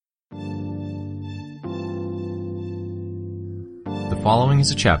following is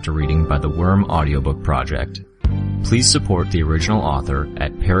a chapter reading by the Worm Audiobook Project. Please support the original author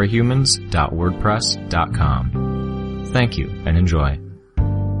at parahumans.wordpress.com. Thank you and enjoy.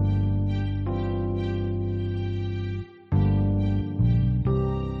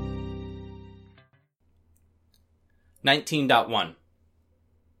 (19.1)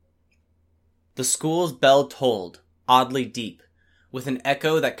 The school's bell tolled, oddly deep, with an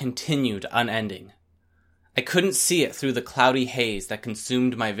echo that continued unending. I couldn't see it through the cloudy haze that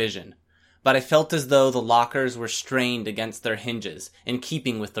consumed my vision, but I felt as though the lockers were strained against their hinges in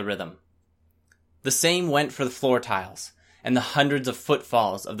keeping with the rhythm. The same went for the floor tiles, and the hundreds of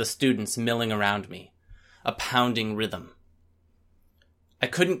footfalls of the students milling around me, a pounding rhythm. I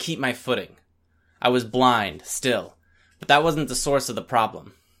couldn't keep my footing. I was blind, still, but that wasn't the source of the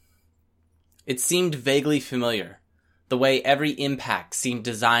problem. It seemed vaguely familiar, the way every impact seemed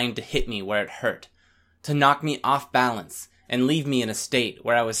designed to hit me where it hurt, to knock me off balance and leave me in a state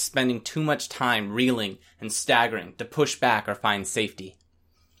where I was spending too much time reeling and staggering to push back or find safety.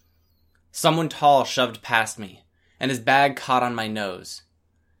 Someone tall shoved past me, and his bag caught on my nose.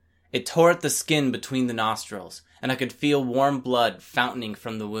 It tore at the skin between the nostrils, and I could feel warm blood fountaining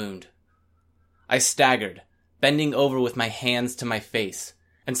from the wound. I staggered, bending over with my hands to my face,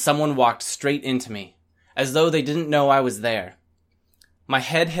 and someone walked straight into me, as though they didn't know I was there. My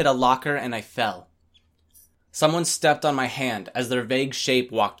head hit a locker and I fell. Someone stepped on my hand as their vague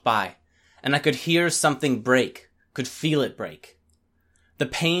shape walked by, and I could hear something break, could feel it break. The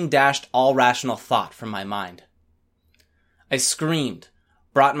pain dashed all rational thought from my mind. I screamed,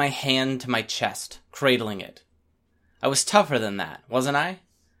 brought my hand to my chest, cradling it. I was tougher than that, wasn't I?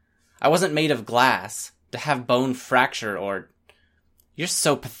 I wasn't made of glass, to have bone fracture or... "You're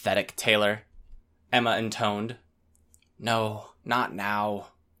so pathetic, Taylor," Emma intoned. "No, not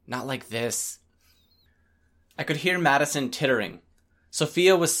now. Not like this." I could hear Madison tittering.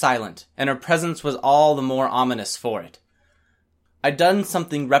 Sophia was silent, and her presence was all the more ominous for it. I'd done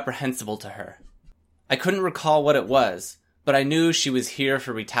something reprehensible to her. I couldn't recall what it was, but I knew she was here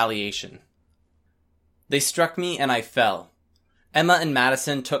for retaliation. They struck me and I fell. Emma and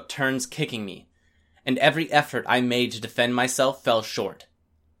Madison took turns kicking me, and every effort I made to defend myself fell short.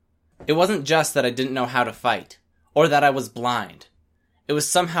 It wasn't just that I didn't know how to fight, or that I was blind. It was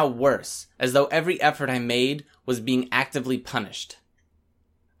somehow worse, as though every effort I made was being actively punished.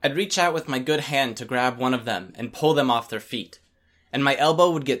 I'd reach out with my good hand to grab one of them and pull them off their feet, and my elbow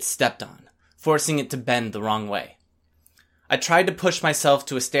would get stepped on, forcing it to bend the wrong way. I tried to push myself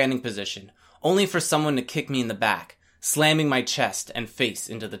to a standing position, only for someone to kick me in the back, slamming my chest and face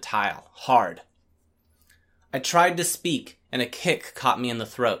into the tile, hard. I tried to speak, and a kick caught me in the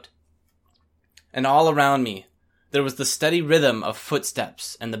throat. And all around me, there was the steady rhythm of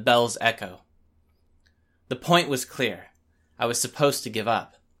footsteps and the bell's echo. The point was clear. I was supposed to give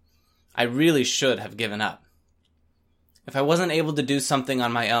up. I really should have given up. If I wasn't able to do something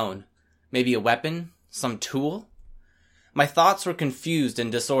on my own, maybe a weapon, some tool? My thoughts were confused and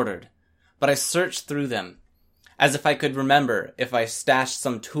disordered, but I searched through them, as if I could remember if I stashed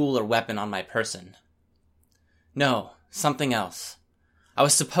some tool or weapon on my person. No, something else. I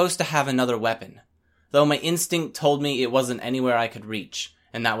was supposed to have another weapon, though my instinct told me it wasn't anywhere I could reach,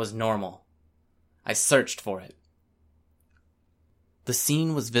 and that was normal. I searched for it. The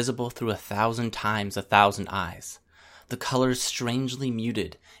scene was visible through 1,000 times 1,000 eyes, the colors strangely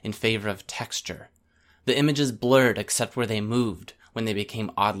muted in favor of texture, the images blurred except where they moved when they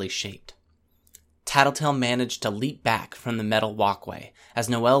became oddly shaped. Tattletale managed to leap back from the metal walkway as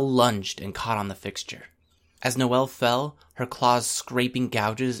Noelle lunged and caught on the fixture. As Noelle fell, her claws scraping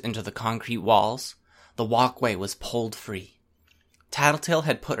gouges into the concrete walls, the walkway was pulled free. Tattletale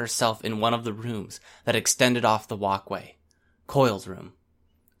had put herself in one of the rooms that extended off the walkway, Coil's room.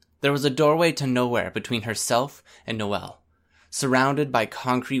 There was a doorway to nowhere between herself and Noelle, surrounded by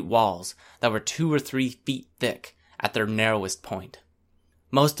concrete walls that were 2 or 3 feet thick at their narrowest point.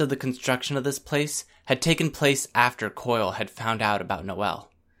 Most of the construction of this place had taken place after Coil had found out about Noelle.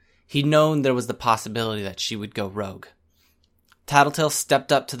 He'd known there was the possibility that she would go rogue. Tattletale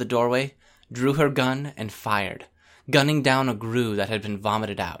stepped up to the doorway, drew her gun, and fired, gunning down a grue that had been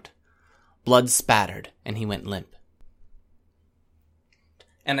vomited out. Blood spattered, and he went limp.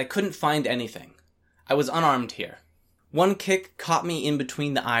 And I couldn't find anything. I was unarmed here. One kick caught me in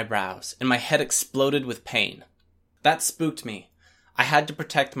between the eyebrows, and my head exploded with pain. That spooked me. I had to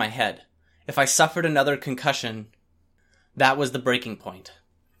protect my head. If I suffered another concussion, that was the breaking point.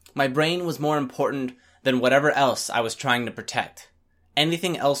 My brain was more important than whatever else I was trying to protect.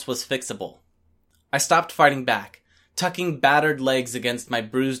 Anything else was fixable. I stopped fighting back, tucking battered legs against my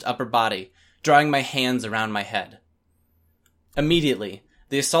bruised upper body, drawing my hands around my head. Immediately,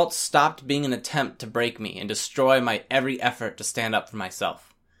 the assault stopped being an attempt to break me and destroy my every effort to stand up for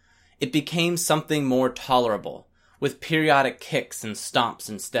myself. It became something more tolerable, with periodic kicks and stomps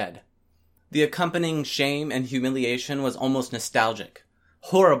instead. The accompanying shame and humiliation was almost nostalgic,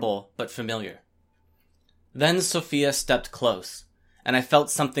 horrible but familiar. Then Sophia stepped close, and I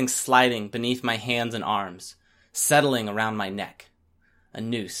felt something sliding beneath my hands and arms, settling around my neck. A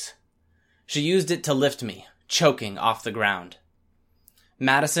noose. She used it to lift me, choking off the ground.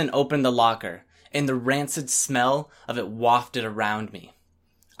 Madison opened the locker, and the rancid smell of it wafted around me.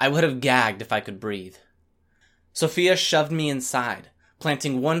 I would have gagged if I could breathe. Sophia shoved me inside,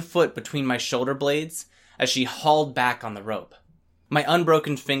 planting one foot between my shoulder blades as she hauled back on the rope. My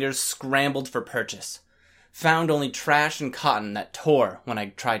unbroken fingers scrambled for purchase, found only trash and cotton that tore when I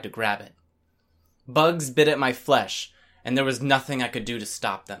tried to grab it. Bugs bit at my flesh, and there was nothing I could do to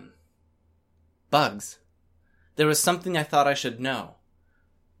stop them. Bugs. There was something I thought I should know.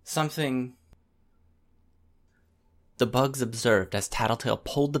 Something... The bugs observed as Tattletale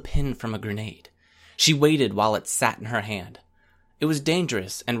pulled the pin from a grenade. She waited while it sat in her hand. It was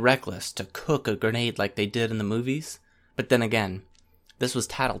dangerous and reckless to cook a grenade like they did in the movies, but then again, this was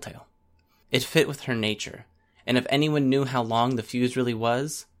Tattletale. It fit with her nature, and if anyone knew how long the fuse really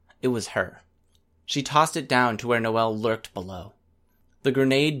was, it was her. She tossed it down to where Noelle lurked below. The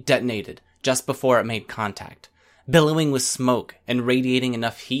grenade detonated just before it made contact, billowing with smoke and radiating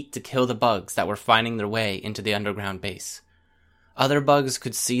enough heat to kill the bugs that were finding their way into the underground base. Other bugs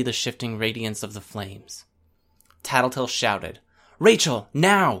could see the shifting radiance of the flames. Tattletale shouted, "Rachel,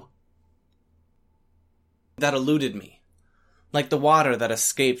 now!" That eluded me, like the water that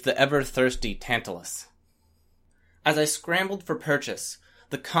escaped the ever-thirsty Tantalus. As I scrambled for purchase,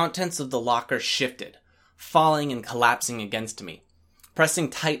 the contents of the locker shifted, falling and collapsing against me, pressing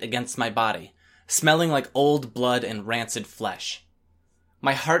tight against my body, smelling like old blood and rancid flesh.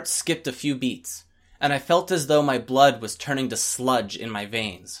 My heart skipped a few beats, and I felt as though my blood was turning to sludge in my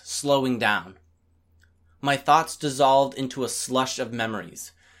veins, slowing down. My thoughts dissolved into a slush of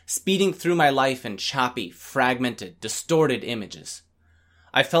memories, speeding through my life in choppy, fragmented, distorted images.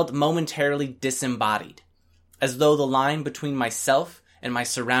 I felt momentarily disembodied, as though the line between myself and my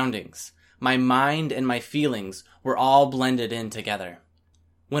surroundings, my mind and my feelings were all blended in together.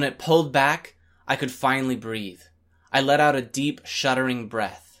 When it pulled back, I could finally breathe. I let out a deep, shuddering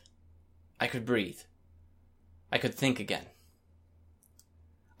breath. I could breathe. I could think again.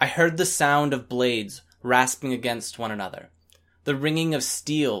 I heard the sound of blades rasping against one another, the ringing of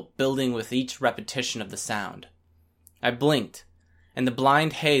steel building with each repetition of the sound. I blinked, and the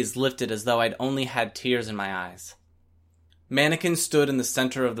blind haze lifted as though I'd only had tears in my eyes. Mannequin stood in the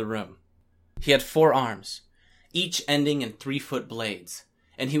center of the room. He had 4 arms, each ending in 3-foot blades,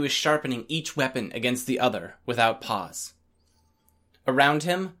 and he was sharpening each weapon against the other without pause. Around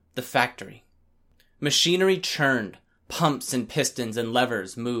him, the factory. Machinery churned, pumps and pistons and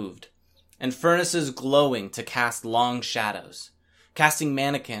levers moved, and furnaces glowing to cast long shadows, casting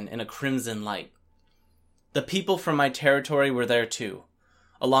Mannequin in a crimson light. The people from my territory were there too,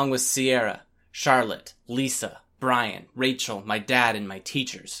 along with Sierra, Charlotte, Lisa, Brian, Rachel, my dad, and my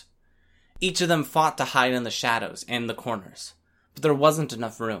teachers. Each of them fought to hide in the shadows and the corners, but there wasn't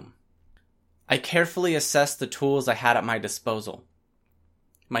enough room. I carefully assessed the tools I had at my disposal.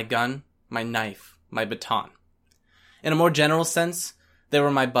 My gun, my knife, my baton. In a more general sense, they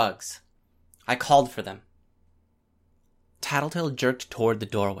were my bugs. I called for them. Tattletale jerked toward the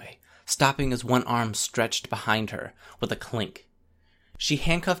doorway, stopping as one arm stretched behind her with a clink. She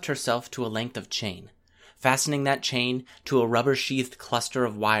handcuffed herself to a length of chain, fastening that chain to a rubber-sheathed cluster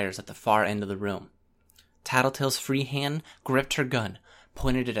of wires at the far end of the room. Tattletale's free hand gripped her gun,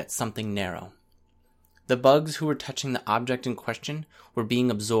 pointed it at something narrow. The bugs who were touching the object in question were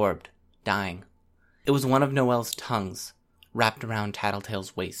being absorbed, dying. It was one of Noelle's tongues, wrapped around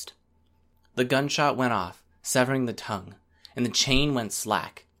Tattletale's waist. The gunshot went off, severing the tongue, and the chain went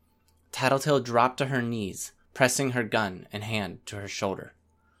slack. Tattletale dropped to her knees, pressing her gun and hand to her shoulder.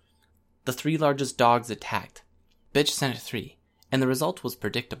 The 3 largest dogs attacked. Bitch sent 3, and the result was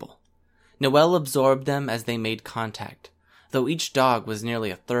predictable. Noelle absorbed them as they made contact. Though each dog was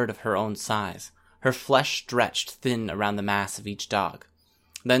nearly a third of her own size, her flesh stretched thin around the mass of each dog,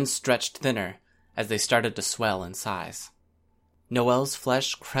 then stretched thinner as they started to swell in size. Noelle's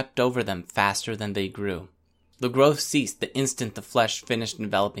flesh crept over them faster than they grew. The growth ceased the instant the flesh finished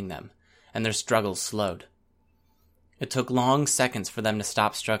enveloping them, and their struggles slowed. It took long seconds for them to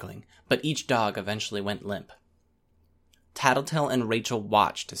stop struggling, but each dog eventually went limp. Tattletale and Rachel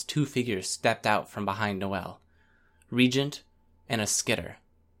watched as 2 figures stepped out from behind Noelle. Regent and a skitter.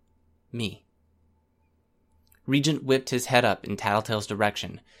 Me. Regent whipped his head up in Tattletale's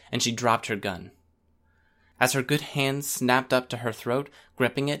direction, and she dropped her gun. As her good hand snapped up to her throat,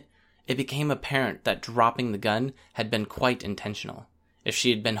 gripping it, it became apparent that dropping the gun had been quite intentional. If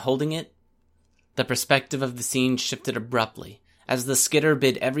she had been holding it... The perspective of the scene shifted abruptly, as the skidder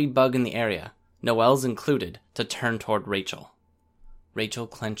bid every bug in the area, Noelle's included, to turn toward Rachel. Rachel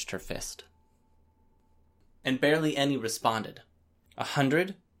clenched her fist. And barely any responded.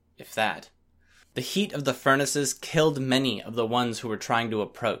 100? If that. The heat of the furnaces killed many of the ones who were trying to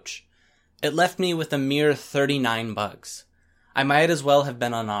approach. It left me with a mere 39 bugs. I might as well have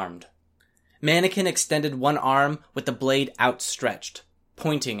been unarmed. Mannequin extended one arm with the blade outstretched,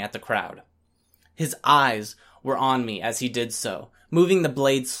 pointing at the crowd. His eyes were on me as he did so, moving the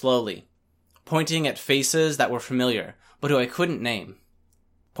blade slowly, pointing at faces that were familiar, but who I couldn't name.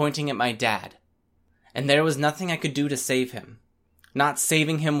 Pointing at my dad. And there was nothing I could do to save him. Not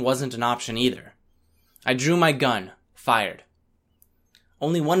saving him wasn't an option either. I drew my gun, fired.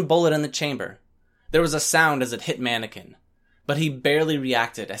 Only one bullet in the chamber. There was a sound as it hit Mannequin, but he barely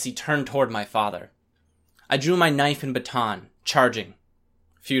reacted as he turned toward my father. I drew my knife and baton, charging.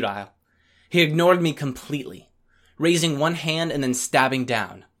 Futile. He ignored me completely, raising one hand and then stabbing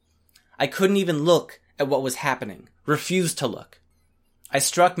down. I couldn't even look at what was happening, refused to look. I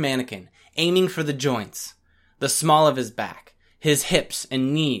struck Mannequin, aiming for the joints, the small of his back, his hips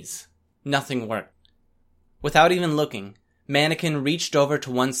and knees. Nothing worked. Without even looking, Mannequin reached over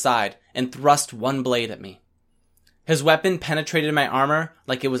to one side and thrust one blade at me. His weapon penetrated my armor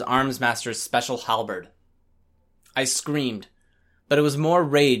like it was Armsmaster's special halberd. I screamed, but it was more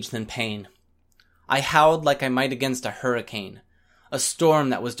rage than pain. I howled like I might against a hurricane, a storm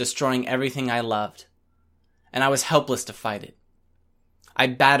that was destroying everything I loved. And I was helpless to fight it. I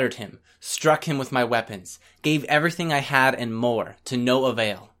battered him, struck him with my weapons, gave everything I had and more, to no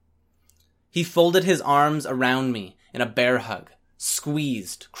avail. He folded his arms around me in a bear hug,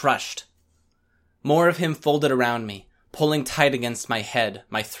 squeezed, crushed. More of him folded around me, pulling tight against my head,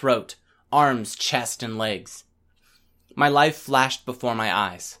 my throat, arms, chest, and legs. My life flashed before my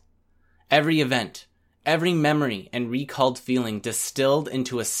eyes. Every event, every memory and recalled feeling distilled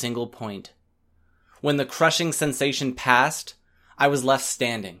into a single point. When the crushing sensation passed, I was left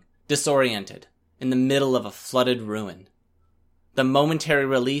standing, disoriented, in the middle of a flooded ruin. The momentary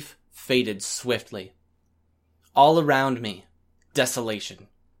relief faded swiftly. All around me, desolation.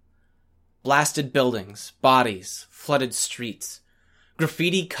 Blasted buildings, bodies, flooded streets.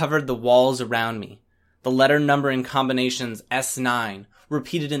 Graffiti covered the walls around me. The letter numbering combinations S9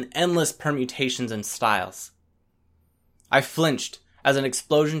 repeated in endless permutations and styles. I flinched as an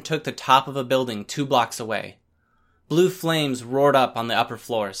explosion took the top of a building 2 blocks away. Blue flames roared up on the upper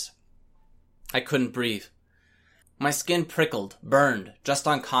floors. I couldn't breathe. My skin prickled, burned, just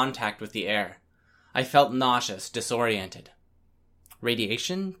on contact with the air. I felt nauseous, disoriented.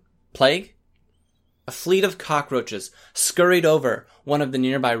 Radiation? Plague? A fleet of cockroaches scurried over one of the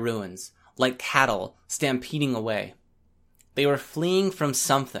nearby ruins, like cattle stampeding away. They were fleeing from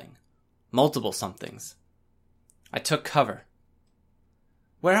something. Multiple somethings. I took cover.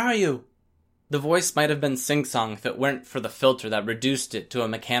 "Where are you?" The voice might have been sing-song if it weren't for the filter that reduced it to a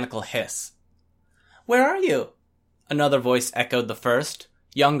mechanical hiss. "Where are you?" Another voice echoed the first,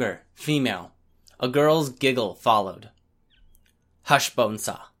 younger, female. A girl's giggle followed. "Hush,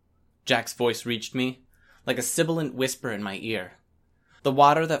 Bonesaw." Jack's voice reached me, like a sibilant whisper in my ear. The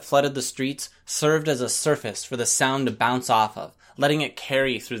water that flooded the streets served as a surface for the sound to bounce off of, letting it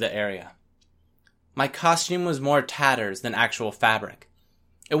carry through the area. My costume was more tatters than actual fabric.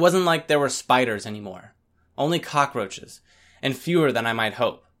 It wasn't like there were spiders anymore, only cockroaches, and fewer than I might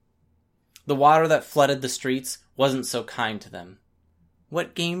hope. The water that flooded the streets wasn't so kind to them.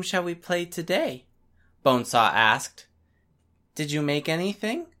 "What game shall we play today?" Bonesaw asked. "Did you make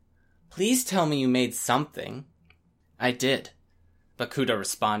anything? Please tell me you made something." "I did," Bakuda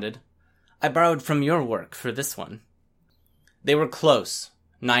responded. "I borrowed from your work for this one." They were close,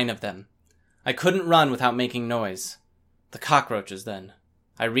 9 of them. I couldn't run without making noise. The cockroaches, then.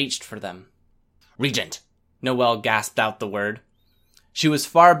 I reached for them. "Regent!" Noelle gasped out the word. She was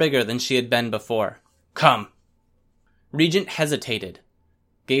far bigger than she had been before. "Come!" Regent hesitated,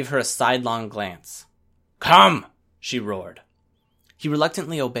 gave her a sidelong glance. "Come!" she roared. He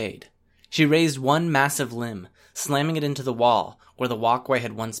reluctantly obeyed. She raised one massive limb, slamming it into the wall where the walkway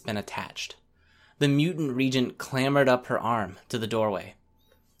had once been attached. The mutant regent clambered up her arm to the doorway.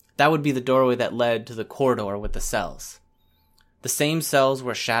 That would be the doorway that led to the corridor with the cells. The same cells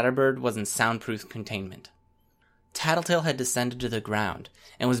where Shatterbird was in soundproof containment. Tattletale had descended to the ground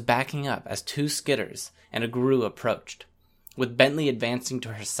and was backing up as 2 skitters and a Gru approached, with Bentley advancing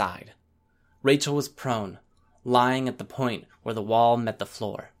to her side. Rachel was prone, lying at the point where the wall met the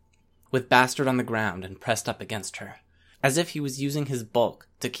floor, with Bastard on the ground and pressed up against her, as if he was using his bulk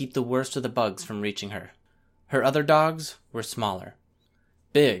to keep the worst of the bugs from reaching her. Her other dogs were smaller.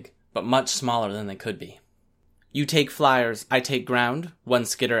 Big, but much smaller than they could be. "You take flyers, I take ground?" one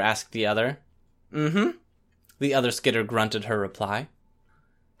skidder asked the other. "Mm-hmm," the other skidder grunted her reply.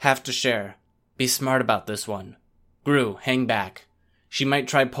 "Have to share. Be smart about this one. Gru, hang back. She might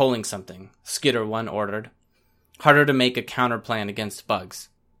try pulling something," Skidder 1 ordered. "Harder to make a counterplan against bugs."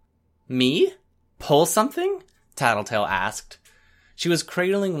 "Me? Pull something?" Tattletale asked. She was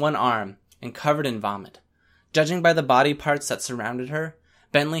cradling one arm and covered in vomit. Judging by the body parts that surrounded her,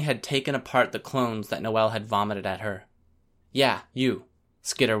 Bentley had taken apart the clones that Noelle had vomited at her. "Yeah, you,"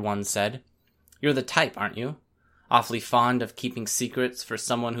 Skidder 1 said. "You're the type, aren't you? Awfully fond of keeping secrets for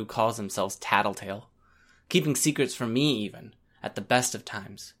someone who calls themselves Tattletale. Keeping secrets from me, even, at the best of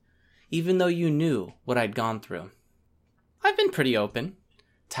times. Even though you knew what I'd gone through." "I've been pretty open,"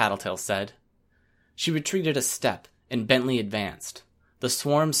 Tattletale said. She retreated a step, and Bentley advanced. The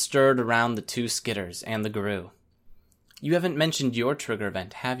swarm stirred around the 2 skidders and the Gru. "You haven't mentioned your trigger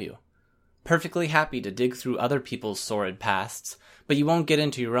event, have you? Perfectly happy to dig through other people's sordid pasts, but you won't get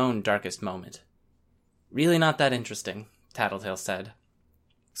into your own darkest moment." "Really not that interesting," Tattletale said.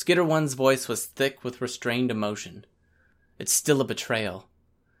 Skidder 1's voice was thick with restrained emotion. "It's still a betrayal.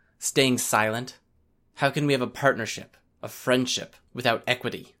 Staying silent? How can we have a partnership, a friendship, without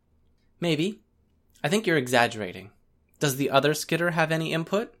equity?" "Maybe. I think you're exaggerating. Does the other Skidder have any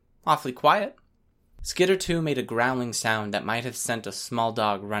input? Awfully quiet." Skidder 2 made a growling sound that might have sent a small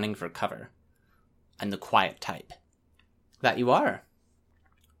dog running for cover. "I'm the quiet type." "That you are."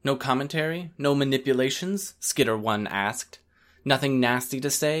 "No commentary? No manipulations?" Skidder 1 asked. "Nothing nasty to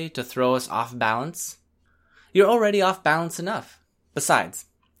say to throw us off balance?" "You're already off balance enough. Besides,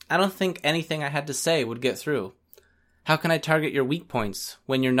 I don't think anything I had to say would get through. How can I target your weak points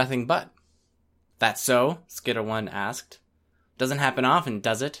when you're nothing but?" "That so?" Skidder 1 asked. "Doesn't happen often,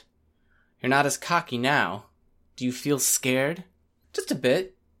 does it? You're not as cocky now. Do you feel scared?" "Just a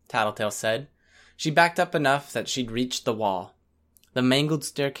bit," Tattletale said. She backed up enough that she'd reached the wall. The mangled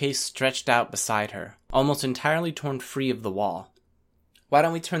staircase stretched out beside her, almost entirely torn free of the wall. "Why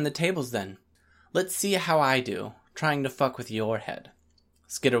don't we turn the tables then? Let's see how I do, trying to fuck with your head,"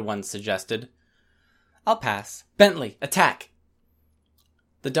 Skidder 1 suggested. "I'll pass. Bentley, attack!"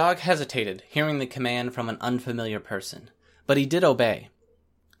 The dog hesitated, hearing the command from an unfamiliar person, but he did obey.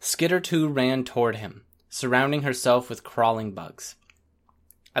 Skidder 2 ran toward him, surrounding herself with crawling bugs.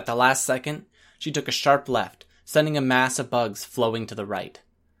 At the last second, she took a sharp left, sending a mass of bugs flowing to the right.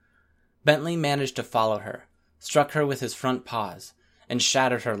 Bentley managed to follow her, struck her with his front paws, and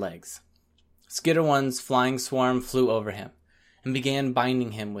shattered her legs. Skidder 1's flying swarm flew over him, and began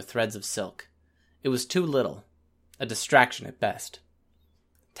binding him with threads of silk. It was too little, a distraction at best.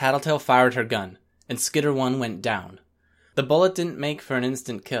 Tattletale fired her gun, and Skidder 1 went down. The bullet didn't make for an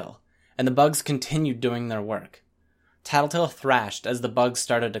instant kill, and the bugs continued doing their work. Tattletale thrashed as the bugs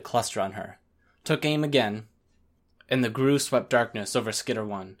started to cluster on her, took aim again, and the Gru swept darkness over Skidder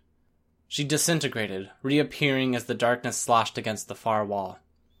 1. She disintegrated, reappearing as the darkness sloshed against the far wall.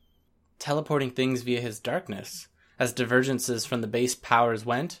 Teleporting things via his darkness, as divergences from the base powers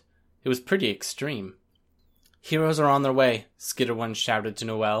went, it was pretty extreme. "Heroes are on their way," Skidder 1 shouted to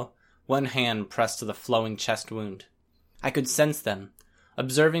Noelle, one hand pressed to the flowing chest wound. I could sense them,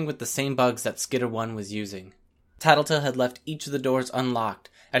 observing with the same bugs that Skidder 1 was using. Tattletale had left each of the doors unlocked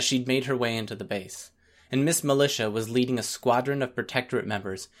as she'd made her way into the base, and Miss Militia was leading a squadron of Protectorate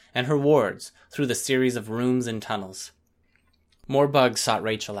members and her wards through the series of rooms and tunnels. More bugs sought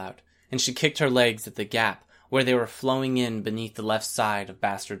Rachel out, and she kicked her legs at the gap where they were flowing in beneath the left side of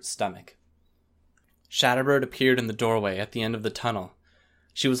Bastard's stomach. Shatterbird appeared in the doorway at the end of the tunnel.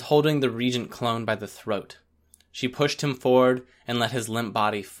 She was holding the Regent clone by the throat. She pushed him forward and let his limp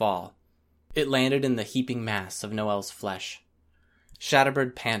body fall. It landed in the heaping mass of Noelle's flesh.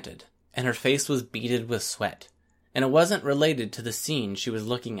 Shatterbird panted, and her face was beaded with sweat, and it wasn't related to the scene she was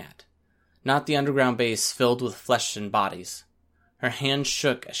looking at. Not the underground base filled with flesh and bodies. Her hand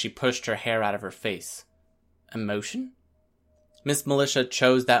shook as she pushed her hair out of her face. Emotion? Miss Militia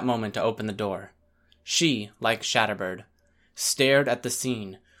chose that moment to open the door. She, like Shatterbird, stared at the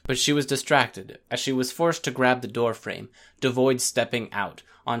scene, but she was distracted as she was forced to grab the doorframe to avoid stepping out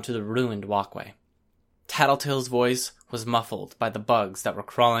onto the ruined walkway. Tattletale's voice was muffled by the bugs that were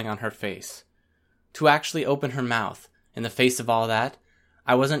crawling on her face. To actually open her mouth, in the face of all that,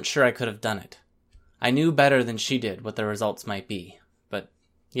 I wasn't sure I could have done it. I knew better than she did what the results might be, but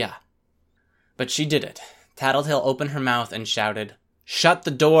she did it. Tattletale opened her mouth and shouted, "Shut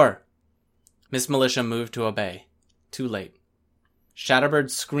the door!" Miss Militia moved to obey. Too late.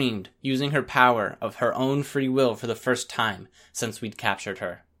 Shatterbird screamed, using her power of her own free will for the first time since we'd captured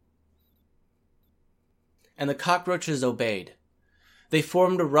her. And the cockroaches obeyed. They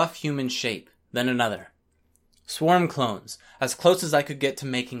formed a rough human shape, then another. Swarm clones, as close as I could get to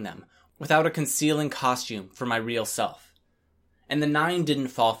making them, without a concealing costume for my real self. And the 9 didn't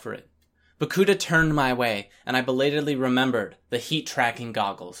fall for it. Bakuda turned my way, and I belatedly remembered the heat-tracking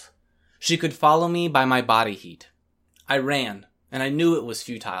goggles. She could follow me by my body heat. I ran, and I knew it was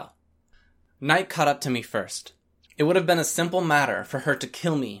futile. Night caught up to me first. It would have been a simple matter for her to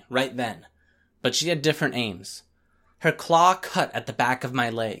kill me right then, but she had different aims. Her claw cut at the back of my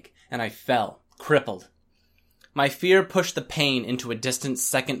leg, and I fell, crippled. My fear pushed the pain into a distant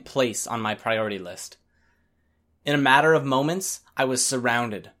second place on my priority list. In a matter of moments, I was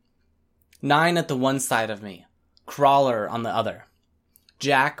surrounded. 9 at the one side of me, Crawler on the other.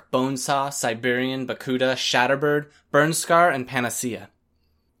 Jack, Bonesaw, Siberian, Bakuda, Shatterbird, Burnscar, and Panacea.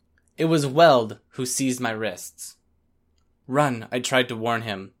 It was Weld who seized my wrists. Run, I tried to warn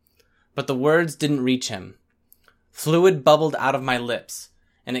him, but the words didn't reach him. Fluid bubbled out of my lips,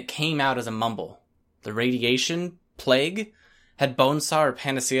 and it came out as a mumble. The radiation? Plague? Had Bonesaw or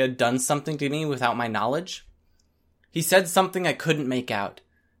Panacea done something to me without my knowledge? He said something I couldn't make out.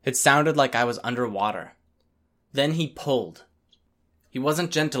 It sounded like I was underwater. Then he pulled. He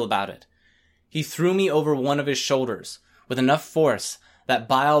wasn't gentle about it. He threw me over one of his shoulders, with enough force that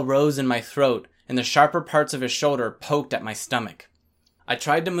bile rose in my throat and the sharper parts of his shoulder poked at my stomach. I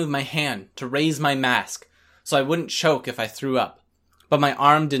tried to move my hand to raise my mask so I wouldn't choke if I threw up, but my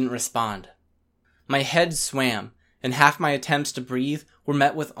arm didn't respond. My head swam, and half my attempts to breathe were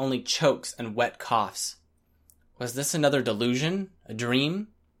met with only chokes and wet coughs. Was this another delusion? A dream?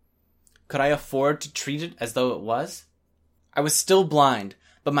 Could I afford to treat it as though it was? I was still blind,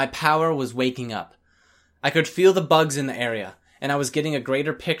 but my power was waking up. I could feel the bugs in the area, and I was getting a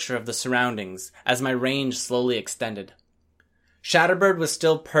greater picture of the surroundings as my range slowly extended. Shatterbird was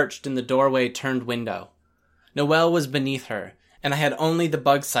still perched in the doorway-turned window. Noelle was beneath her, and I had only the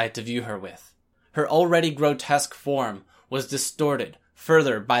bug sight to view her with. Her already grotesque form was distorted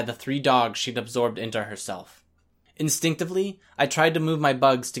further by the 3 dogs she'd absorbed into herself. Instinctively, I tried to move my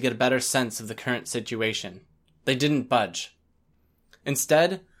bugs to get a better sense of the current situation. They didn't budge.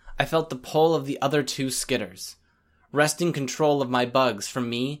 Instead, I felt the pull of the other 2 skitters, wresting control of my bugs from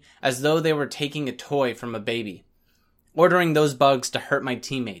me as though they were taking a toy from a baby, ordering those bugs to hurt my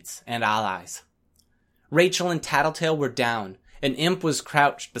teammates and allies. Rachel and Tattletale were down, and Imp was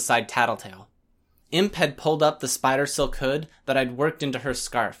crouched beside Tattletale. Imp had pulled up the spider silk hood that I'd worked into her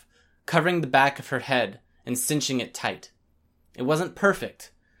scarf, covering the back of her head and cinching it tight. It wasn't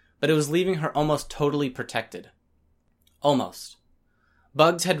perfect, but it was leaving her almost totally protected. Almost.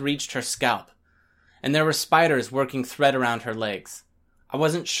 Bugs had reached her scalp, and there were spiders working thread around her legs. I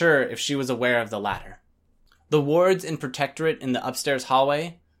wasn't sure if she was aware of the latter. The wards in Protectorate in the upstairs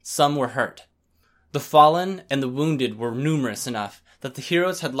hallway, some were hurt. The fallen and the wounded were numerous enough that the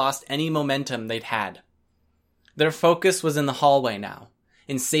heroes had lost any momentum they'd had. Their focus was in the hallway now,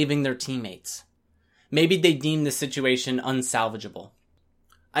 in saving their teammates. Maybe they deemed the situation unsalvageable.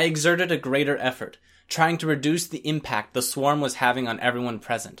 I exerted a greater effort, trying to reduce the impact the swarm was having on everyone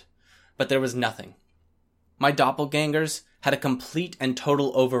present, but there was nothing. My doppelgangers had a complete and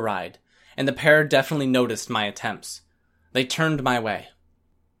total override, and the pair definitely noticed my attempts. They turned my way.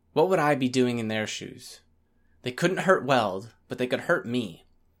 What would I be doing in their shoes? They couldn't hurt Weld, but they could hurt me.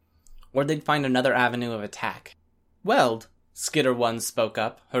 Or they'd find another avenue of attack. Weld, Skitter 1 spoke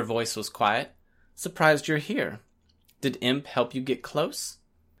up, her voice was quiet. Surprised you're here. Did Imp help you get close?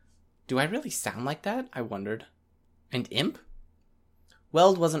 Do I really sound like that? I wondered. And Imp?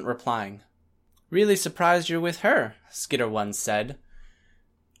 Weld wasn't replying. Really surprised you're with her, Skitter 1 said.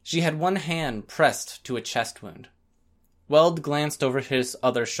 She had one hand pressed to a chest wound. Weld glanced over his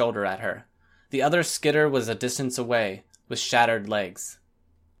other shoulder at her. The other Skitter was a distance away, with shattered legs.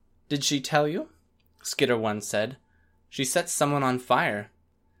 Did she tell you? Skitter 1 said. She set someone on fire.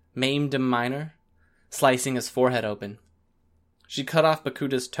 Maimed a miner, slicing his forehead open. She cut off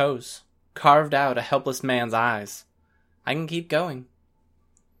Bakuda's toes, carved out a helpless man's eyes. I can keep going.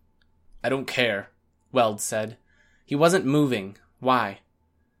 I don't care, Weld said. He wasn't moving. Why?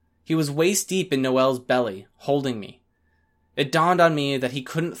 He was waist deep in Noelle's belly, holding me. It dawned on me that he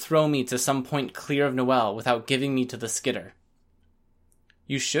couldn't throw me to some point clear of Noelle without giving me to the Skitter.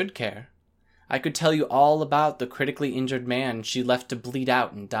 You should care. I could tell you all about the critically injured man she left to bleed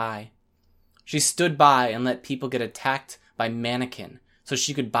out and die. She stood by and let people get attacked by Mannequin so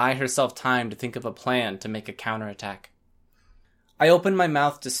she could buy herself time to think of a plan to make a counterattack. I opened my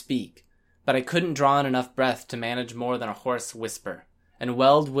mouth to speak, but I couldn't draw in enough breath to manage more than a hoarse whisper, and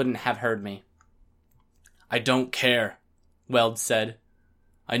Weld wouldn't have heard me. "I don't care," Weld said.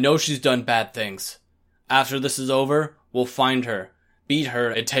 "I know she's done bad things. After this is over, we'll find her, beat her,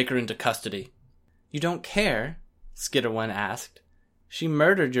 and take her into custody." "You don't care?" Skitter1 asked. "She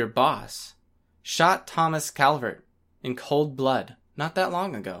murdered your boss. Shot Thomas Calvert in cold blood not that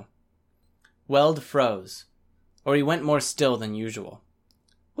long ago." Weld froze, or he went more still than usual.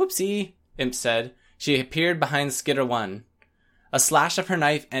 "Whoopsie," Imp said. She appeared behind Skitter1. A slash of her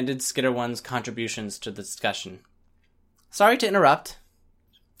knife ended Skitter1's contributions to the discussion. "Sorry to interrupt."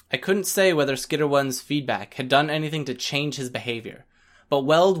 I couldn't say whether Skitter1's feedback had done anything to change his behavior, but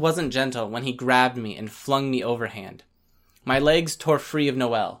Weld wasn't gentle when he grabbed me and flung me overhand. My legs tore free of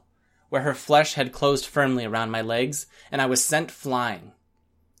Noelle, where her flesh had closed firmly around my legs, and I was sent flying.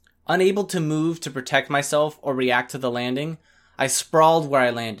 Unable to move to protect myself or react to the landing, I sprawled where I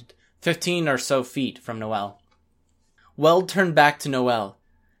landed, 15 or so feet from Noelle. Weld turned back to Noelle.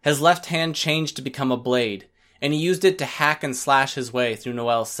 His left hand changed to become a blade, and he used it to hack and slash his way through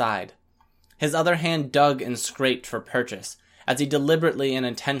Noelle's side. His other hand dug and scraped for purchase, as he deliberately and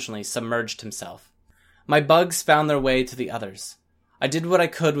intentionally submerged himself. My bugs found their way to the others. I did what I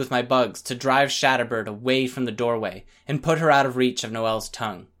could with my bugs to drive Shatterbird away from the doorway and put her out of reach of Noelle's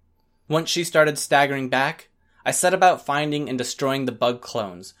tongue. Once she started staggering back, I set about finding and destroying the bug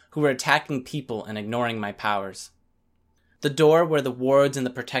clones who were attacking people and ignoring my powers. The door where the wards and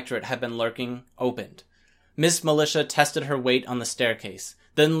the Protectorate had been lurking opened. Miss Militia tested her weight on the staircase,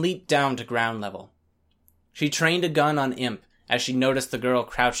 then leaped down to ground level. She trained a gun on Imp as she noticed the girl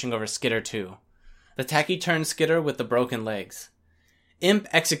crouching over Skitter too. The tacky-turned Skitter with the broken legs. Imp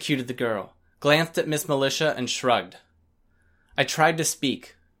executed the girl, glanced at Miss Militia, and shrugged. I tried to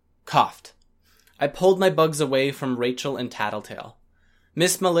speak. Coughed. I pulled my bugs away from Rachel and Tattletale.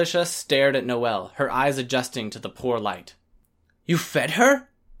 Miss Militia stared at Noelle, her eyes adjusting to the poor light. "You fed her?"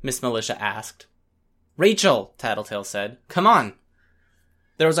 Miss Militia asked. "Rachel," Tattletale said. "Come on."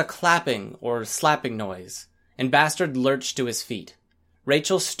 There was a clapping or slapping noise, and Bastard lurched to his feet.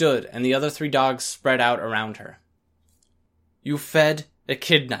 Rachel stood, and the other 3 dogs spread out around her. "You fed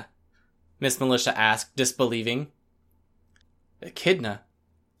Echidna?" Miss Militia asked, disbelieving. Echidna?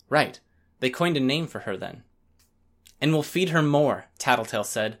 Right. They coined a name for her then. "And we'll feed her more," Tattletale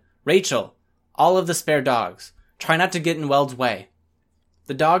said. "Rachel, all of the spare dogs. Try not to get in Weld's way."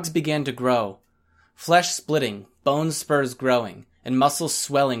 The dogs began to grow, flesh splitting, bone spurs growing, and muscles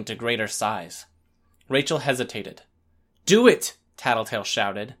swelling to greater size. Rachel hesitated. "Do it!" Tattletale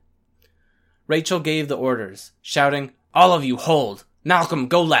shouted. Rachel gave the orders, shouting, "All of you hold! Malcolm,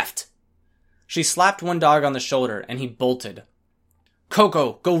 go left!" She slapped one dog on the shoulder, and he bolted.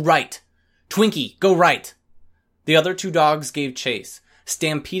 "Coco, go right! Twinkie, go right!" The other 2 dogs gave chase,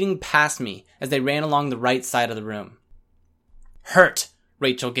 stampeding past me as they ran along the right side of the room. "Hurt!"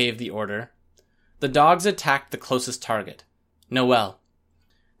 Rachel gave the order. The dogs attacked the closest target, Noelle.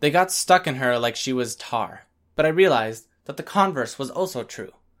 They got stuck in her like she was tar, but I realized that the converse was also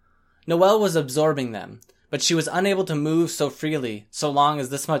true. Noelle was absorbing them, but she was unable to move so freely so long as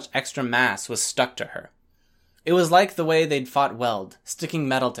this much extra mass was stuck to her. It was like the way they'd fought Weld, sticking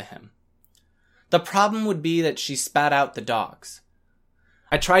metal to him. The problem would be that she spat out the dogs.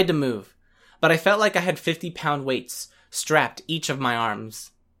 I tried to move, but I felt like I had 50-pound weights strapped each of my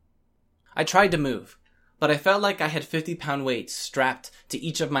arms. I tried to move, but I felt like I had 50-pound weights strapped to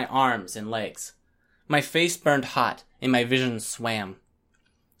each of my arms and legs. My face burned hot, and my vision swam.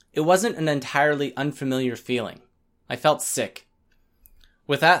 It wasn't an entirely unfamiliar feeling. I felt sick.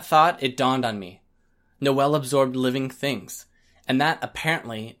 With that thought, it dawned on me. Noelle absorbed living things, and that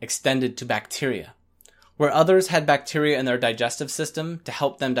apparently extended to bacteria. Where others had bacteria in their digestive system to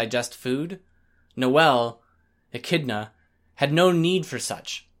help them digest food, Noelle, Echidna, had no need for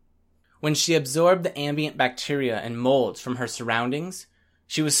such. When she absorbed the ambient bacteria and molds from her surroundings,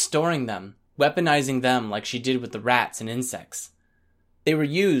 she was storing them, weaponizing them like she did with the rats and insects. They were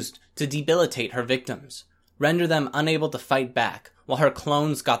used to debilitate her victims, render them unable to fight back, while her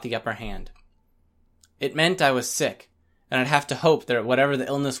clones got the upper hand. It meant I was sick, and I'd have to hope that whatever the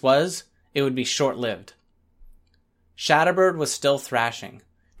illness was, it would be short-lived. Shatterbird was still thrashing,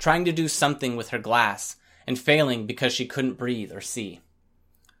 trying to do something with her glass, and failing because she couldn't breathe or see.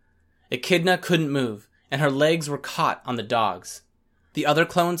 Echidna couldn't move, and her legs were caught on the dogs. The other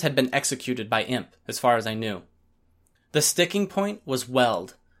clones had been executed by Imp, as far as I knew. The sticking point was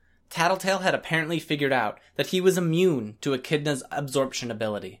Weld. Tattletale had apparently figured out that he was immune to Echidna's absorption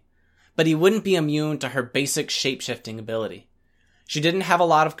ability, but he wouldn't be immune to her basic shape-shifting ability. She didn't have a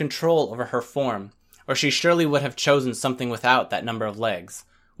lot of control over her form, or she surely would have chosen something without that number of legs,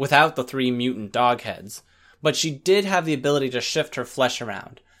 without the 3 mutant dog heads, but she did have the ability to shift her flesh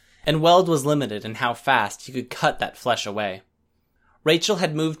around, and Weld was limited in how fast he could cut that flesh away. Rachel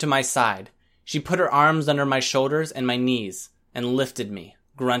had moved to my side. She put her arms under my shoulders and my knees, and lifted me,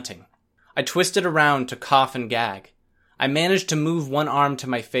 grunting. I twisted around to cough and gag. I managed to move one arm to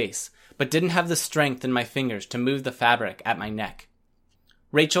my face, but didn't have the strength in my fingers to move the fabric at my neck.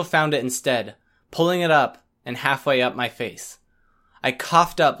 Rachel found it instead, pulling it up and halfway up my face. I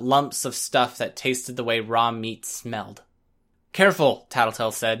coughed up lumps of stuff that tasted the way raw meat smelled. "Careful,"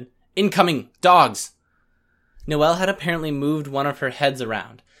 Tattletale said. "Incoming! Dogs!" Noelle had apparently moved one of her heads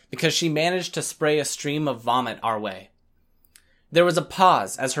around, because she managed to spray a stream of vomit our way. There was a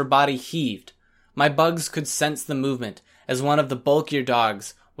pause as her body heaved. My bugs could sense the movement as one of the bulkier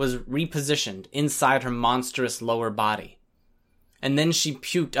dogs was repositioned inside her monstrous lower body. And then she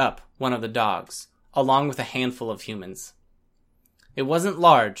puked up one of the dogs, along with a handful of humans. It wasn't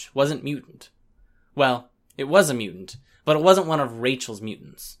large, wasn't mutant. Well, it was a mutant, but it wasn't one of Rachel's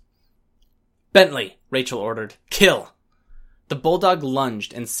mutants. "Bentley," Rachel ordered. "Kill!" The bulldog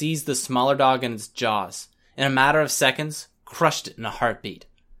lunged and seized the smaller dog in its jaws. In a matter of seconds, crushed it in a heartbeat.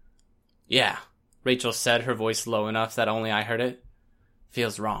 "Yeah," Rachel said, her voice low enough that only I heard it.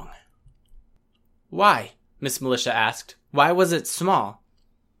 "Feels wrong." "Why?" Miss Militia asked. "Why was it small?"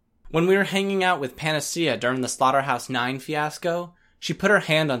 When we were hanging out with Panacea during the Slaughterhouse 9 fiasco, she put her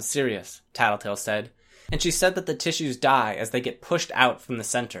hand on Sirius, Tattletale said, and she said that the tissues die as they get pushed out from the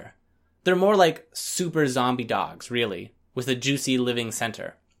center. They're more like super zombie dogs, really, with a juicy living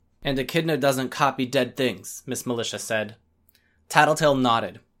center. "And Echidna doesn't copy dead things," Miss Militia said. Tattletale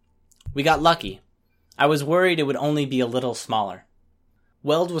nodded. "We got lucky. I was worried it would only be a little smaller."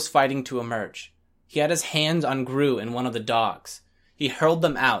 Weld was fighting to emerge. He had his hands on Gru and one of the dogs. He hurled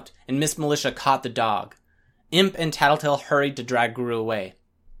them out, and Miss Militia caught the dog. Imp and Tattletale hurried to drag Gru away.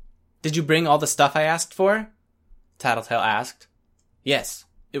 "Did you bring all the stuff I asked for?" Tattletale asked. "Yes.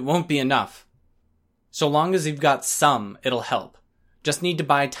 It won't be enough." "So long as you've got some, it'll help. Just need to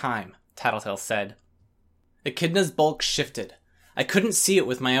buy time," Tattletale said. Echidna's bulk shifted. I couldn't see it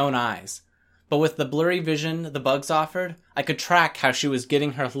with my own eyes, but with the blurry vision the bugs offered, I could track how she was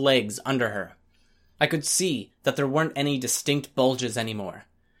getting her legs under her. I could see that there weren't any distinct bulges anymore.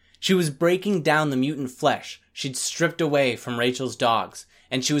 She was breaking down the mutant flesh she'd stripped away from Rachel's dogs,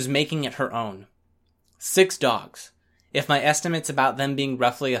 and she was making it her own. 6 dogs. If my estimates about them being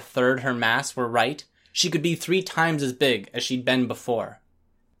roughly a third her mass were right, she could be 3 times as big as she'd been before.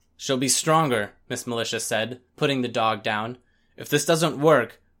 "She'll be stronger," Miss Militia said, putting the dog down. "If this doesn't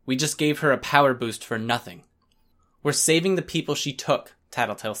work, we just gave her a power boost for nothing." "We're saving the people she took,"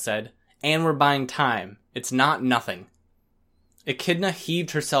 Tattletale said, "and we're buying time. It's not nothing." Echidna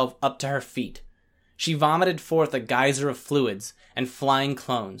heaved herself up to her feet. She vomited forth a geyser of fluids and flying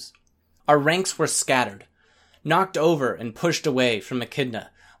clones. Our ranks were scattered, knocked over and pushed away from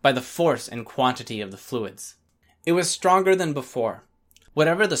Echidna by the force and quantity of the fluids. It was stronger than before.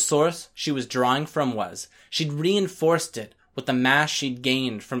 Whatever the source she was drawing from was, she'd reinforced it with the mass she'd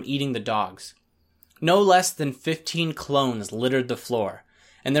gained from eating the dogs. No less than 15 clones littered the floor,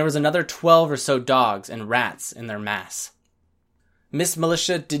 and there was another 12 or so dogs and rats in their mass. Miss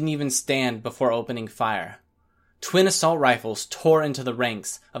Militia didn't even stand before opening fire. Twin assault rifles tore into the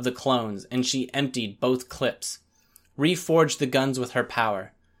ranks of the clones, and she emptied both clips, reforged the guns with her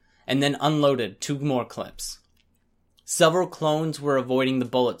power, and then unloaded 2 more clips. Several clones were avoiding the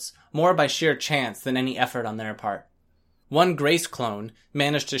bullets more by sheer chance than any effort on their part. One Grace clone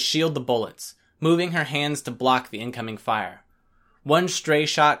managed to shield the bullets, moving her hands to block the incoming fire. One stray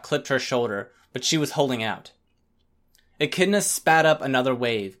shot clipped her shoulder, but she was holding out. Echidna spat up another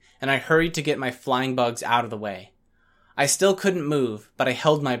wave, and I hurried to get my flying bugs out of the way. I still couldn't move, but I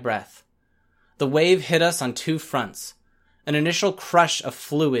held my breath. The wave hit us on 2 fronts. An initial crush of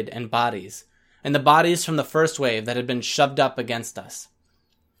fluid and bodies, and the bodies from the first wave that had been shoved up against us.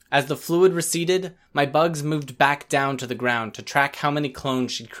 As the fluid receded, my bugs moved back down to the ground to track how many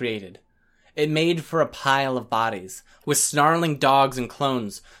clones she'd created. It made for a pile of bodies, with snarling dogs and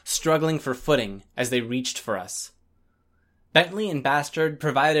clones struggling for footing as they reached for us. Bentley and Bastard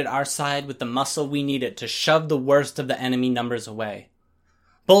provided our side with the muscle we needed to shove the worst of the enemy numbers away,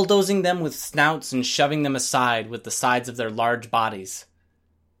 bulldozing them with snouts and shoving them aside with the sides of their large bodies.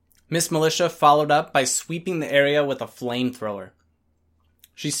 Miss Militia followed up by sweeping the area with a flamethrower.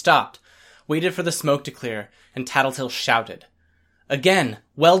 She stopped, waited for the smoke to clear, and Tattletale shouted, "Again!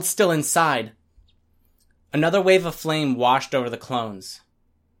 Weld's still inside!" Another wave of flame washed over the clones.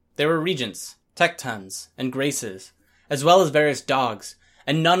 There were Regents, Tectons, and Graces, as well as various dogs,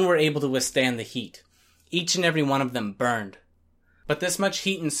 and none were able to withstand the heat. Each and every one of them burned. But this much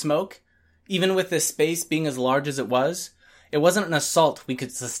heat and smoke, even with this space being as large as it wasn't an assault we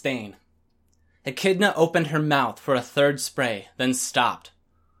could sustain. Echidna opened her mouth for a third spray, then stopped.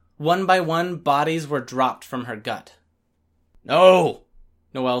 One by one, bodies were dropped from her gut. "No!"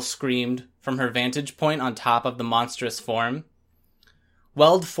 Noelle screamed from her vantage point on top of the monstrous form.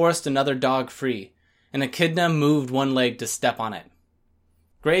 Weld forced another dog free, and Echidna moved one leg to step on it.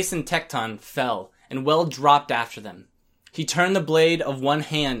 Grace and Tecton fell, and Weld dropped after them. He turned the blade of one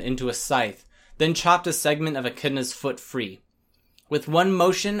hand into a scythe, then chopped a segment of Echidna's foot free. With one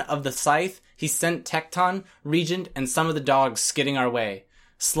motion of the scythe, he sent Tecton, Regent, and some of the dogs skidding our way,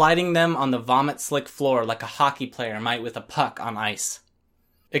 sliding them on the vomit-slick floor like a hockey player might with a puck on ice.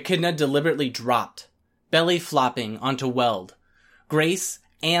 Echidna deliberately dropped, belly flopping onto Weld, Grace,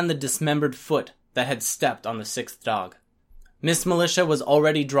 and the dismembered foot that had stepped on the sixth dog. Miss Militia was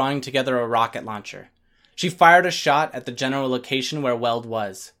already drawing together a rocket launcher. She fired a shot at the general location where Weld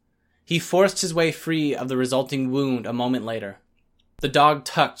was. He forced his way free of the resulting wound a moment later. The dog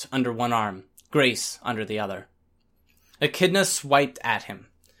tucked under one arm, Grace under the other. Echidna swiped at him,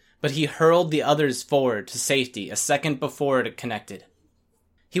 but he hurled the others forward to safety a second before it connected.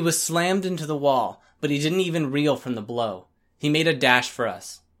 He was slammed into the wall, but he didn't even reel from the blow. He made a dash for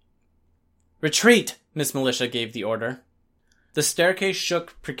us. "Retreat!" Miss Militia gave the order. The staircase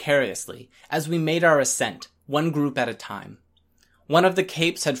shook precariously as we made our ascent, one group at a time. One of the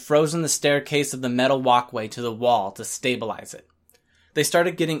capes had frozen the staircase of the metal walkway to the wall to stabilize it. They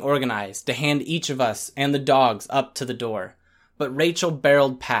started getting organized to hand each of us and the dogs up to the door, but Rachel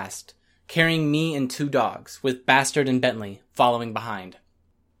barreled past, carrying me and 2 dogs, with Bastard and Bentley following behind.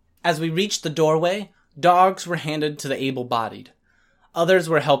 As we reached the doorway, dogs were handed to the able-bodied. Others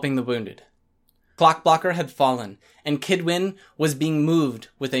were helping the wounded. Clockblocker had fallen, and Kidwin was being moved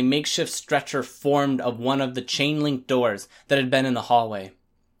with a makeshift stretcher formed of one of the chain-link doors that had been in the hallway.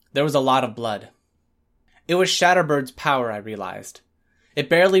 There was a lot of blood. It was Shatterbird's power, I realized. It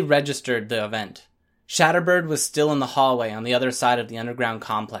barely registered the event. Shatterbird was still in the hallway on the other side of the underground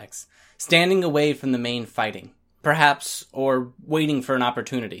complex, standing away from the main fighting, perhaps, or waiting for an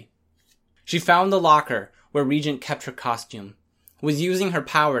opportunity. She found the locker where Regent kept her costume, was using her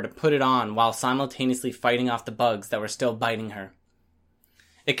power to put it on while simultaneously fighting off the bugs that were still biting her.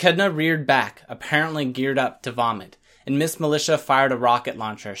 Echidna reared back, apparently geared up to vomit, and Miss Militia fired a rocket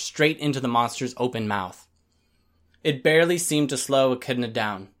launcher straight into the monster's open mouth. It barely seemed to slow Echidna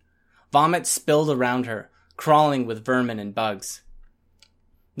down. Vomit spilled around her, crawling with vermin and bugs.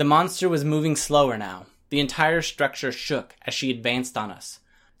 The monster was moving slower now. The entire structure shook as she advanced on us,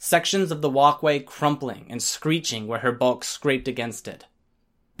 sections of the walkway crumpling and screeching where her bulk scraped against it.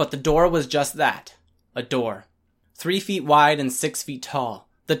 But the door was just that, a door. 3 feet wide and 6 feet tall,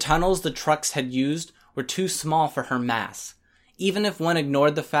 the tunnels the trucks had used were too small for her mass, even if one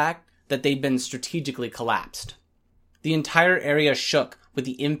ignored the fact that they'd been strategically collapsed. The entire area shook with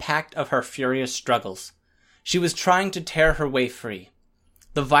the impact of her furious struggles. She was trying to tear her way free.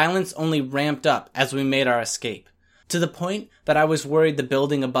 The violence only ramped up as we made our escape, to the point that I was worried the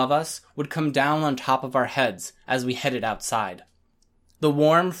building above us would come down on top of our heads as we headed outside. The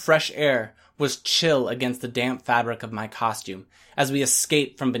warm, fresh air was chill against the damp fabric of my costume as we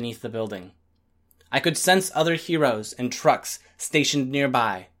escaped from beneath the building. I could sense other heroes and trucks stationed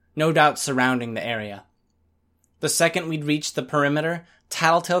nearby, no doubt surrounding the area. The second we'd reached the perimeter,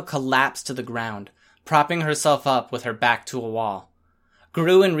 Tattletale collapsed to the ground, propping herself up with her back to a wall.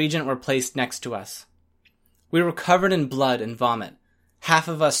 Gru and Regent were placed next to us. We were covered in blood and vomit, half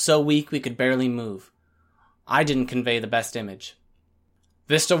of us so weak we could barely move. I didn't convey the best image.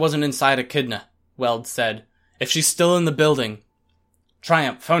 "Vista wasn't inside Echidna," Weld said. "If she's still in the building—"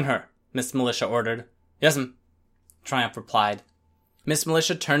 "Triumph, phone her," Miss Militia ordered. "Yes'm," Triumph replied. Miss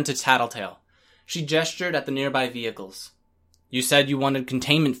Militia turned to Tattletale. She gestured at the nearby vehicles. "You said you wanted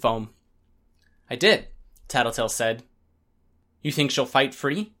containment foam." "I did," Tattletale said. "You think she'll fight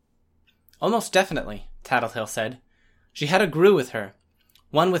free?" "Almost definitely," Tattletale said. "She had a Gru with her,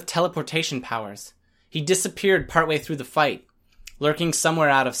 one with teleportation powers. He disappeared partway through the fight, lurking somewhere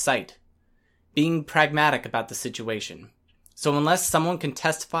out of sight, being pragmatic about the situation. So unless someone can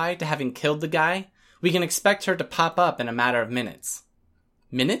testify to having killed the guy, we can expect her to pop up in a matter of minutes."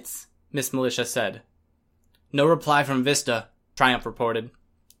 "Minutes?" Miss Militia said. "No reply from Vista," Triumph reported.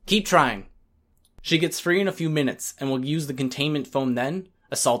 "Keep trying." "She gets free in a few minutes, and we'll use the containment foam then?"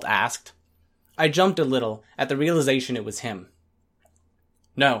 Assault asked. I jumped a little at the realization it was him.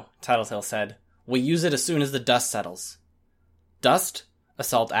 "No," Tattletale said. "We'll use it as soon as the dust settles." "Dust?"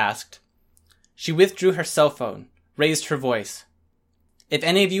 Assault asked. She withdrew her cell phone, raised her voice. "If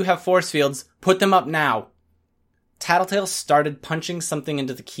any of you have force fields, put them up now." Tattletale started punching something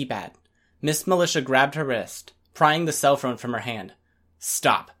into the keypad. Miss Militia grabbed her wrist, prying the cell phone from her hand.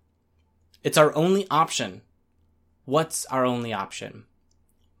 Stop. It's our only option. What's our only option?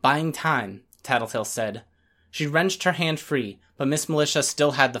 Buying time, Tattletale said. She wrenched her hand free, but Miss Militia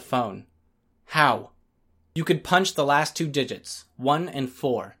still had the phone. How? You could punch the last 2 digits, 1 and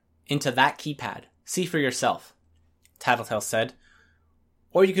 4, into that keypad. See for yourself, Tattletale said.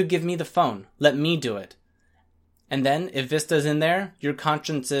 Or you could give me the phone. Let me do it. And then, if Vista's in there, your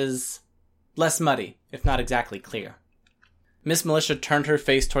conscience is less muddy, if not exactly clear. Miss Militia turned her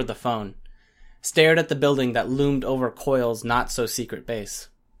face toward the phone, stared at the building that loomed over Coyle's not-so-secret base.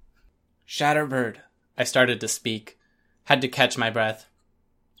 Shatterbird, I started to speak. Had to catch my breath.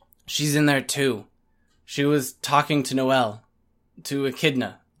 She's in there too. She was talking to Noelle, to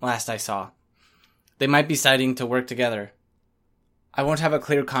Echidna, last I saw. They might be deciding to work together. I won't have a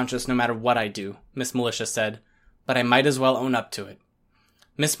clear conscience no matter what I do, Miss Militia said, but I might as well own up to it.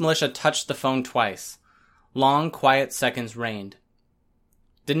 Miss Militia touched the phone twice. Long, quiet seconds reigned.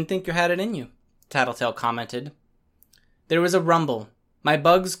 Didn't think you had it in you, Tattletale commented. There was a rumble. My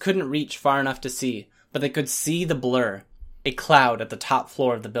bugs couldn't reach far enough to see, but they could see the blur, a cloud at the top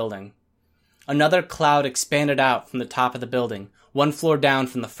floor of the building. Another cloud expanded out from the top of the building, 1 floor down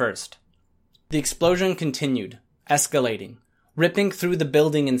from the first. The explosion continued, escalating, ripping through the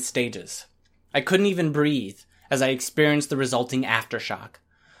building in stages. I couldn't even breathe as I experienced the resulting aftershock.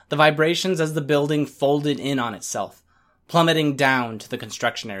 The vibrations as the building folded in on itself, plummeting down to the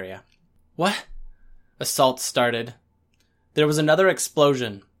construction area. What? Assault started. There was another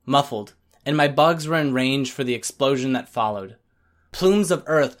explosion, muffled, and my bugs were in range for the explosion that followed. Plumes of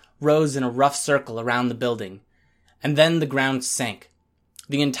earth rose in a rough circle around the building, and then the ground sank,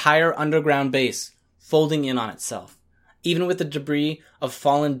 the entire underground base folding in on itself. Even with the debris of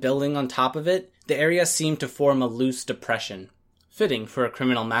fallen building on top of it, the area seemed to form a loose depression. Fitting for a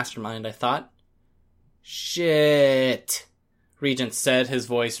criminal mastermind, I thought. Shit, Regent said, his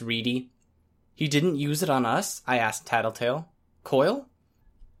voice reedy. He didn't use it on us? I asked Tattletale. Coyle?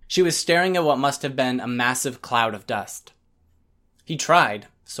 She was staring at what must have been a massive cloud of dust. He tried,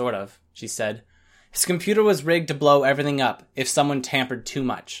 sort of, she said. His computer was rigged to blow everything up if someone tampered too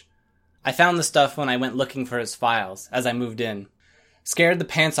much. I found the stuff when I went looking for his files, as I moved in. Scared the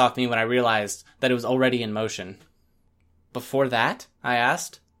pants off me when I realized that it was already in motion. Before that? I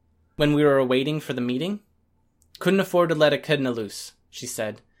asked. When we were waiting for the meeting? Couldn't afford to let Echidna loose, she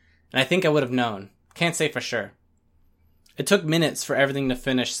said. And I think I would have known. Can't say for sure. It took minutes for everything to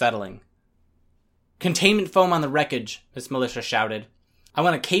finish settling. Containment foam on the wreckage, Miss Militia shouted. I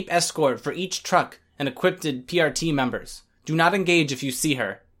want a Cape escort for each truck and equipped PRT members. Do not engage if you see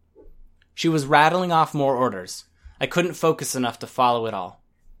her. She was rattling off more orders. I couldn't focus enough to follow it all.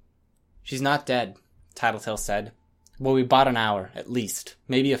 She's not dead, Tattletale said. Well, we bought an hour, at least.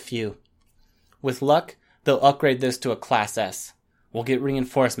 Maybe a few. With luck, they'll upgrade this to a Class S. We'll get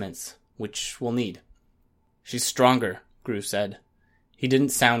reinforcements, which we'll need. She's stronger, Gru said. He didn't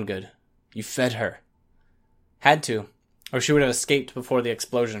sound good. You fed her. Had to, or she would have escaped before the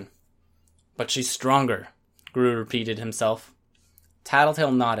explosion. But she's stronger, Gru repeated himself.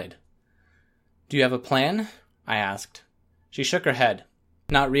 Tattletale nodded. Do you have a plan? I asked. She shook her head.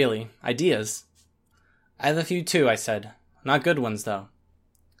 Not really. Ideas. I have a few too, I said. Not good ones, though.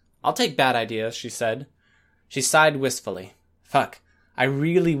 I'll take bad ideas, she said. She sighed wistfully. Fuck, I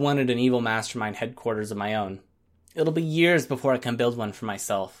really wanted an evil mastermind headquarters of my own. It'll be years before I can build one for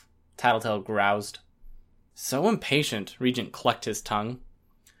myself, Tattletale groused. So impatient, Regent clucked his tongue.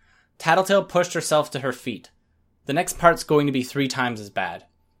 Tattletale pushed herself to her feet. The next part's going to be 3 times as bad.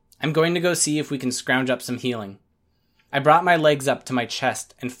 I'm going to go see if we can scrounge up some healing. I brought my legs up to my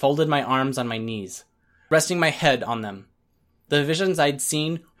chest and folded my arms on my knees, resting my head on them. The visions I'd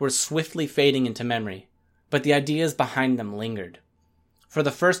seen were swiftly fading into memory, but the ideas behind them lingered. For the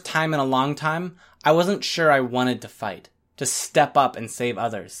first time in a long time, I wasn't sure I wanted to fight, to step up and save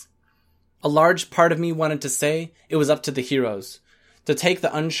others. A large part of me wanted to say it was up to the heroes, to take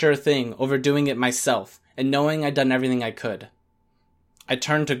the unsure thing over doing it myself and knowing I'd done everything I could. I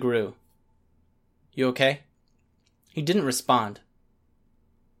turned to Gru. You okay? He didn't respond.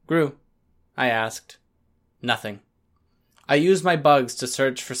 Gru, I asked. Nothing. I used my bugs to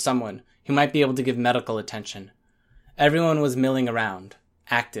search for someone who might be able to give medical attention. Everyone was milling around,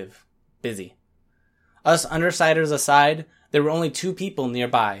 active, busy. Us undersiders aside, there were only 2 people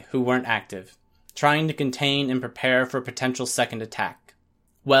nearby who weren't active, trying to contain and prepare for a potential second attack.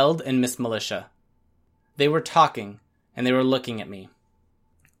 Weld and Miss Militia. They were talking, and they were looking at me.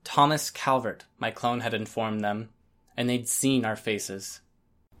 Thomas Calvert, my clone had informed them, and they'd seen our faces.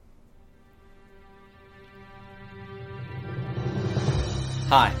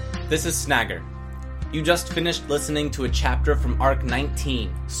 Hi, this is Snagger. You just finished listening to a chapter from Arc 19,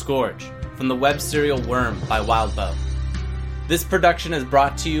 Scourge, from the web serial Worm by Wildbow. This production is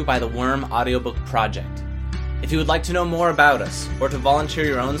brought to you by the Worm Audiobook Project. If you would like to know more about us, or to volunteer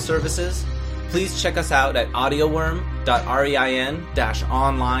your own services, please check us out at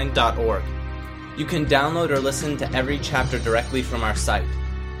audioworm.rein-online.org. You can download or listen to every chapter directly from our site,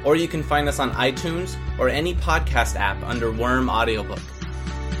 or you can find us on iTunes or any podcast app under Worm Audiobook.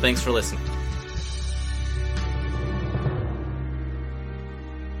 Thanks for listening.